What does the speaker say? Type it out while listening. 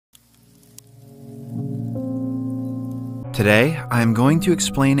Today, I'm going to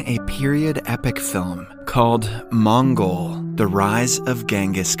explain a period epic film called Mongol, The Rise of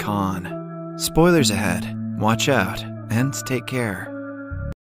Genghis Khan. Spoilers ahead, watch out, and take care.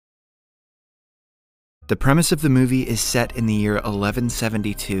 The premise of the movie is set in the year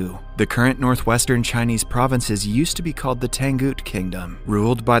 1172. The current northwestern Chinese provinces used to be called the Tangut Kingdom,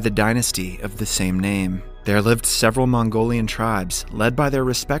 ruled by the dynasty of the same name. There lived several Mongolian tribes, led by their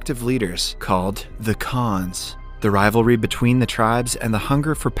respective leaders, called the Khans. The rivalry between the tribes and the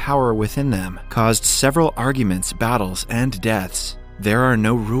hunger for power within them caused several arguments, battles, and deaths. There are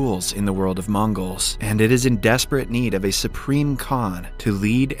no rules in the world of Mongols, and it is in desperate need of a supreme Khan to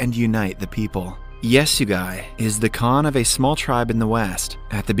lead and unite the people. Yesugai is the Khan of a small tribe in the west.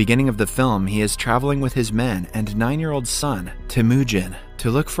 At the beginning of the film, he is traveling with his men and 9-year-old son, Temujin, to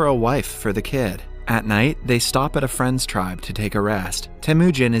look for a wife for the kid. At night, they stop at a friend's tribe to take a rest.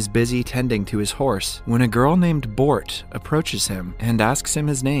 Temujin is busy tending to his horse when a girl named Bort approaches him and asks him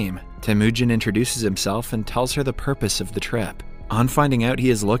his name. Temujin introduces himself and tells her the purpose of the trip. On finding out he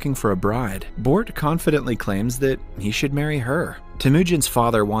is looking for a bride, Bort confidently claims that he should marry her. Temujin's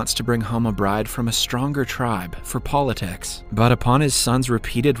father wants to bring home a bride from a stronger tribe for politics, but upon his son's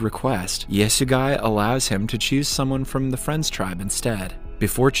repeated request, Yesugai allows him to choose someone from the friend's tribe instead.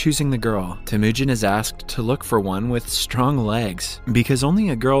 Before choosing the girl, Temujin is asked to look for one with strong legs, because only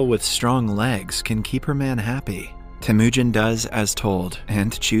a girl with strong legs can keep her man happy. Temujin does as told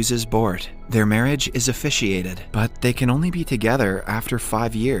and chooses Bort. Their marriage is officiated, but they can only be together after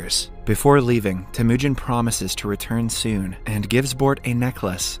 5 years. Before leaving, Temujin promises to return soon and gives Bort a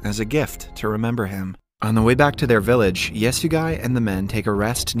necklace as a gift to remember him. On the way back to their village, Yesugai and the men take a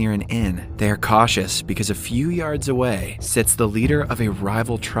rest near an inn. They are cautious because a few yards away sits the leader of a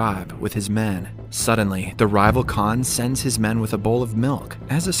rival tribe with his men. Suddenly, the rival Khan sends his men with a bowl of milk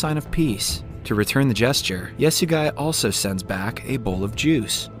as a sign of peace. To return the gesture, Yesugai also sends back a bowl of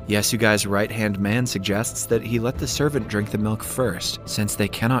juice. Yesugai's right-hand man suggests that he let the servant drink the milk first, since they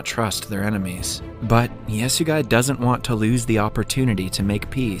cannot trust their enemies. But Yesugai doesn't want to lose the opportunity to make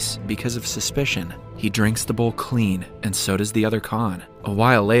peace because of suspicion. He drinks the bowl clean, and so does the other Khan. A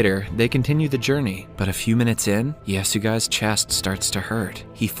while later, they continue the journey, but a few minutes in, Yesugai's chest starts to hurt.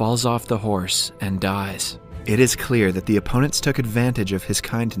 He falls off the horse and dies. It is clear that the opponents took advantage of his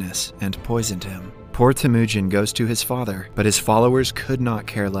kindness and poisoned him. Poor Temujin goes to his father, but his followers could not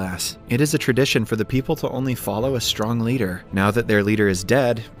care less. It is a tradition for the people to only follow a strong leader. Now that their leader is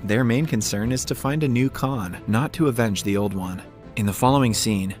dead, their main concern is to find a new Khan, not to avenge the old one. In the following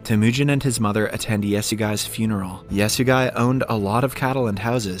scene, Temujin and his mother attend Yesugai's funeral. Yesugai owned a lot of cattle and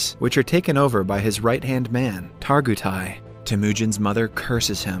houses, which are taken over by his right-hand man, Targutai. Temujin's mother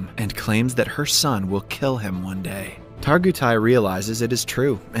curses him and claims that her son will kill him one day. Targutai realizes it is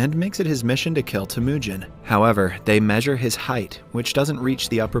true and makes it his mission to kill Temujin. However, they measure his height, which doesn't reach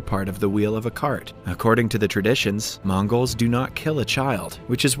the upper part of the wheel of a cart. According to the traditions, Mongols do not kill a child,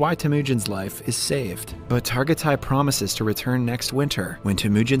 which is why Temujin's life is saved. But Targutai promises to return next winter, when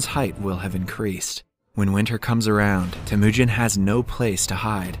Temujin's height will have increased. When winter comes around, Temujin has no place to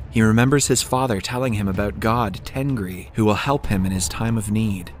hide. He remembers his father telling him about God Tengri, who will help him in his time of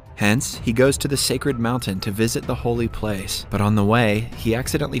need. Hence, he goes to the sacred mountain to visit the holy place, but on the way, he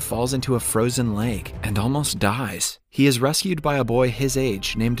accidentally falls into a frozen lake and almost dies. He is rescued by a boy his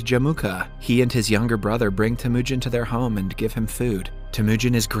age named Jamuka. He and his younger brother bring Temujin to their home and give him food.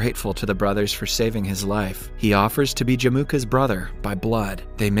 Temujin is grateful to the brothers for saving his life. He offers to be Jamuka's brother by blood.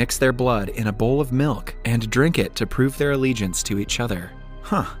 They mix their blood in a bowl of milk and drink it to prove their allegiance to each other.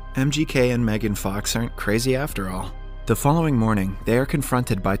 MGK and Megan Fox aren't crazy after all. The following morning, they are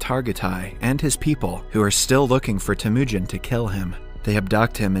confronted by Targutai and his people, who are still looking for Temujin to kill him. They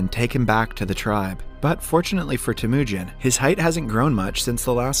abduct him and take him back to the tribe. But fortunately for Temujin, his height hasn't grown much since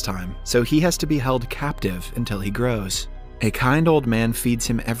the last time, so he has to be held captive until he grows. A kind old man feeds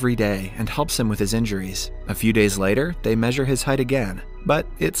him every day and helps him with his injuries. A few days later, they measure his height again, but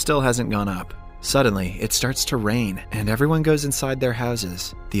it still hasn't gone up. Suddenly, it starts to rain, and everyone goes inside their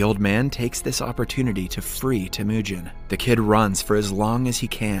houses. The old man takes this opportunity to free Temujin. The kid runs for as long as he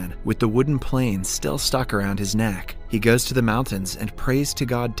can, with the wooden plane still stuck around his neck. He goes to the mountains and prays to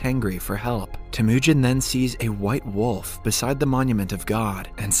God Tengri for help. Temujin then sees a white wolf beside the monument of God,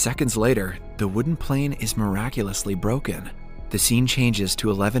 and seconds later, the wooden plane is miraculously broken. The scene changes to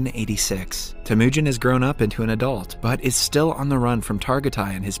 1186. Temujin has grown up into an adult, but is still on the run from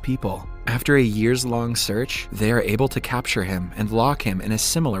Targutai and his people. After a years-long search, they are able to capture him and lock him in a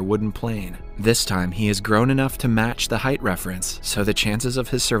similar wooden plane. This time, he has grown enough to match the height reference, so the chances of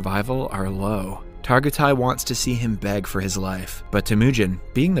his survival are low. Targutai wants to see him beg for his life, but Temujin,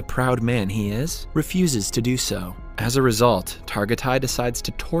 being the proud man he is, refuses to do so. As a result, Qara decides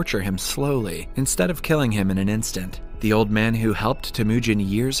to torture him slowly instead of killing him in an instant. The old man who helped Temujin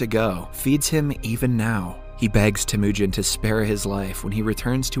years ago feeds him even now. He begs Temujin to spare his life when he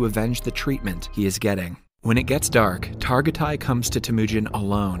returns to avenge the treatment he is getting. When it gets dark, Qara comes to Temujin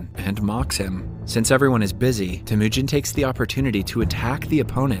alone and mocks him. Since everyone is busy, Temujin takes the opportunity to attack the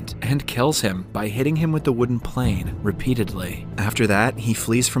opponent and kills him by hitting him with the wooden plane repeatedly. After that, he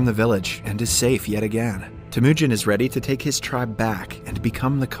flees from the village and is safe yet again. Temujin is ready to take his tribe back and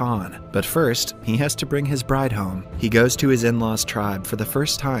become the Khan, but first, he has to bring his bride home. He goes to his in-laws' tribe for the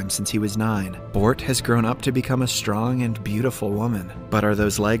first time since he was 9. Bort has grown up to become a strong and beautiful woman. But are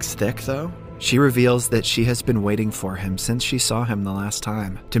those legs thick, though? She reveals that she has been waiting for him since she saw him the last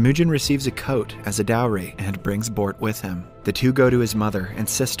time. Temujin receives a coat as a dowry and brings Bort with him. The two go to his mother and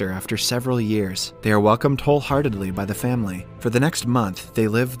sister after several years. They are welcomed wholeheartedly by the family. For the next month, they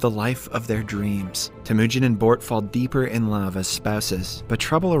live the life of their dreams. Temujin and Bort fall deeper in love as spouses, but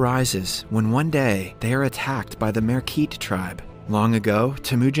trouble arises when one day they are attacked by the Merkit tribe. Long ago,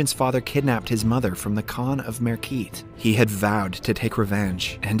 Temujin's father kidnapped his mother from the Khan of Merkit. He had vowed to take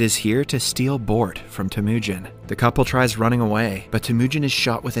revenge and is here to steal Bort from Temujin. The couple tries running away, but Temujin is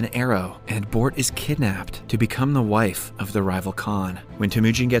shot with an arrow and Bort is kidnapped to become the wife of the rival Khan. When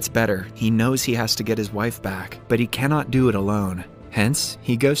Temujin gets better, he knows he has to get his wife back, but he cannot do it alone. Hence,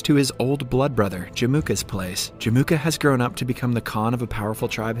 he goes to his old blood brother, Jamuka's place. Jamuka has grown up to become the Khan of a powerful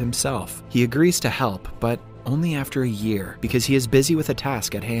tribe himself. He agrees to help, but only after a year, because he is busy with a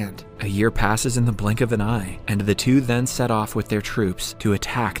task at hand. A year passes in the blink of an eye, and the two then set off with their troops to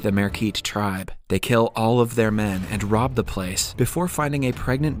attack the Merkit tribe. They kill all of their men and rob the place before finding a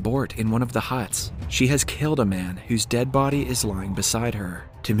pregnant Bort in one of the huts. She has killed a man whose dead body is lying beside her.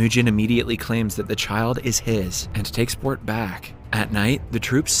 Temujin immediately claims that the child is his and takes Bort back. At night, the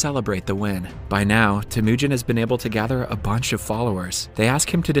troops celebrate the win. By now, Temujin has been able to gather a bunch of followers. They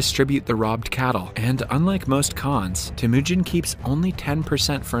ask him to distribute the robbed cattle, and unlike most Khans, Temujin keeps only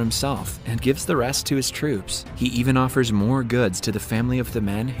 10% for himself and gives the rest to his troops. He even offers more goods to the family of the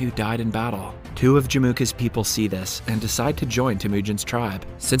men who died in battle. 2 of Jamuka's people see this and decide to join Temujin's tribe.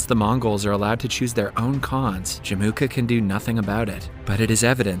 Since the Mongols are allowed to choose their own Khans, Jamuka can do nothing about it, but it is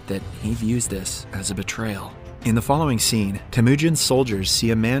evident that he views this as a betrayal. In the following scene, Temujin's soldiers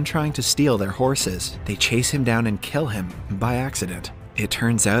see a man trying to steal their horses. They chase him down and kill him by accident. It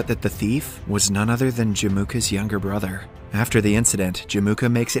turns out that the thief was none other than Jamuka's younger brother. After the incident,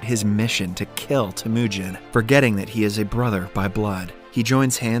 Jamuka makes it his mission to kill Temujin, forgetting that he is a brother by blood. He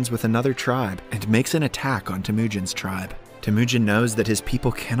joins hands with another tribe and makes an attack on Temujin's tribe. Temujin knows that his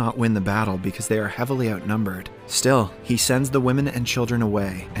people cannot win the battle because they are heavily outnumbered. Still, he sends the women and children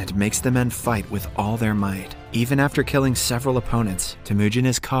away and makes the men fight with all their might. Even after killing several opponents, Temujin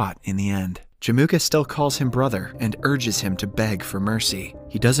is caught in the end. Jamuka still calls him brother and urges him to beg for mercy.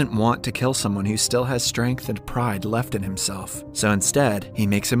 He doesn't want to kill someone who still has strength and pride left in himself. So instead, he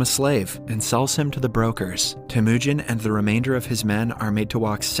makes him a slave and sells him to the brokers. Temujin and the remainder of his men are made to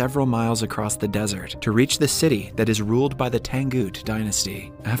walk several miles across the desert to reach the city that is ruled by the Tangut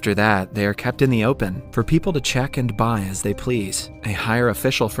dynasty. After that, they are kept in the open for people to check and buy as they please. A higher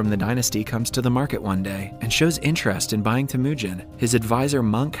official from the dynasty comes to the market one day and shows interest in buying Temujin. His advisor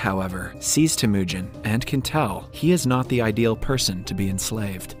Monk, however, sees Temujin and can tell he is not the ideal person to be enslaved.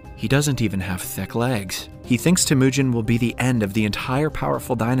 He doesn't even have thick legs. He thinks Temujin will be the end of the entire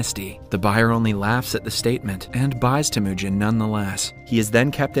powerful dynasty. The buyer only laughs at the statement and buys Temujin nonetheless. He is then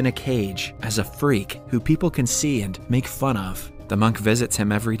kept in a cage as a freak who people can see and make fun of. The monk visits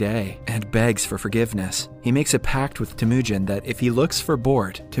him every day and begs for forgiveness. He makes a pact with Temujin that if he looks for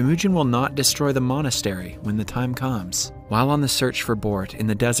Bort, Temujin will not destroy the monastery when the time comes. While on the search for Bort in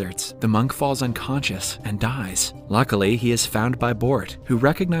the deserts, the monk falls unconscious and dies. Luckily, he is found by Bort, who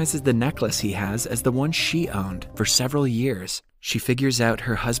recognizes the necklace he has as the one she owned for several years. She figures out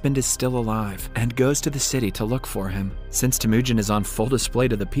her husband is still alive and goes to the city to look for him. Since Temujin is on full display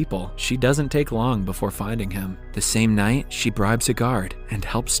to the people, she doesn't take long before finding him. The same night, she bribes a guard and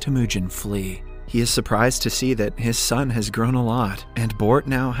helps Temujin flee. He is surprised to see that his son has grown a lot, and Bort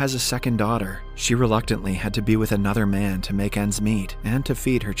now has a second daughter. She reluctantly had to be with another man to make ends meet and to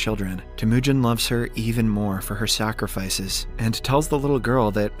feed her children. Temujin loves her even more for her sacrifices and tells the little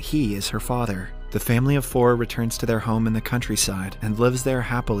girl that he is her father. The family of 4 returns to their home in the countryside and lives there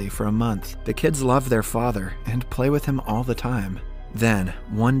happily for a month. The kids love their father and play with him all the time. Then,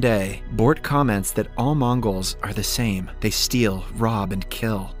 one day, Bort comments that all Mongols are the same. They steal, rob, and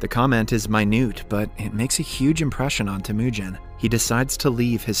kill. The comment is minute, but it makes a huge impression on Temujin. he decides to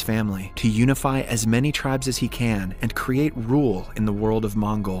leave his family, to unify as many tribes as he can and create rule in the world of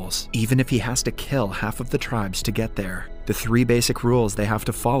Mongols, even if he has to kill half of the tribes to get there. The 3 basic rules they have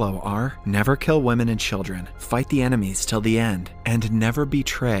to follow are: never kill women and children, fight the enemies till the end, and never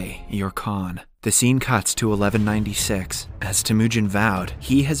betray your Khan. The scene cuts to 1196. As Temujin vowed,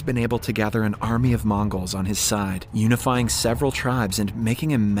 he has been able to gather an army of Mongols on his side, unifying several tribes and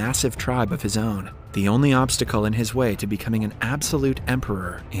making a massive tribe of his own. The only obstacle in his way to becoming an absolute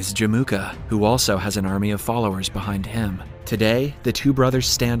emperor is Jamuka, who also has an army of followers behind him. Today, the 2 brothers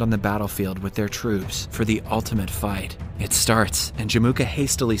stand on the battlefield with their troops for the ultimate fight. It starts, and Jamuka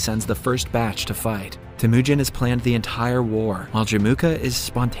hastily sends the first batch to fight. Temujin has planned the entire war, while Jamuka is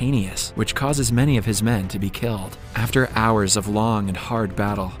spontaneous, which causes many of his men to be killed. After hours of long and hard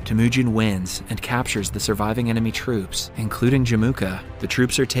battle, Temujin wins and captures the surviving enemy troops, including Jamuka. The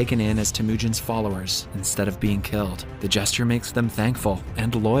troops are taken in as Temujin's followers instead of being killed. The gesture makes them thankful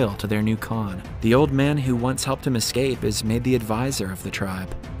and loyal to their new Khan. The old man who once helped him escape is made the advisor of the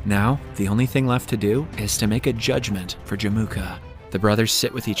tribe. Now, the only thing left to do is to make a judgment for Jamuka. The brothers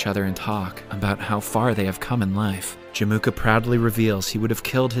sit with each other and talk about how far they have come in life. Jamuka proudly reveals he would have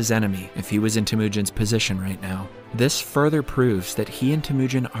killed his enemy if he was in Temujin's position right now. This further proves that he and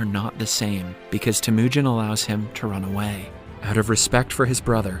Temujin are not the same, because Temujin allows him to run away. Out of respect for his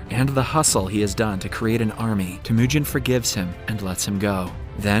brother and the hustle he has done to create an army, Temujin forgives him and lets him go.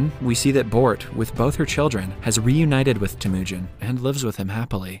 Then, we see that Bort, with both her children, has reunited with Temujin and lives with him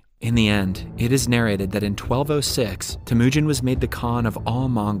happily. In the end, it is narrated that in 1206, Temujin was made the Khan of all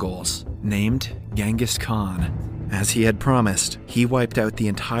Mongols, named Genghis Khan. As he had promised, he wiped out the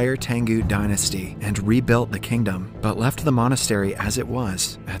entire Tangut dynasty and rebuilt the kingdom, but left the monastery as it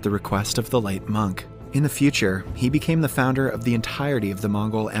was, at the request of the late monk. In the future, he became the founder of the entirety of the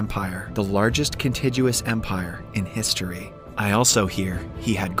Mongol Empire, the largest contiguous empire in history. I also hear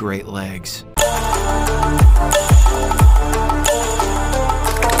he had great legs.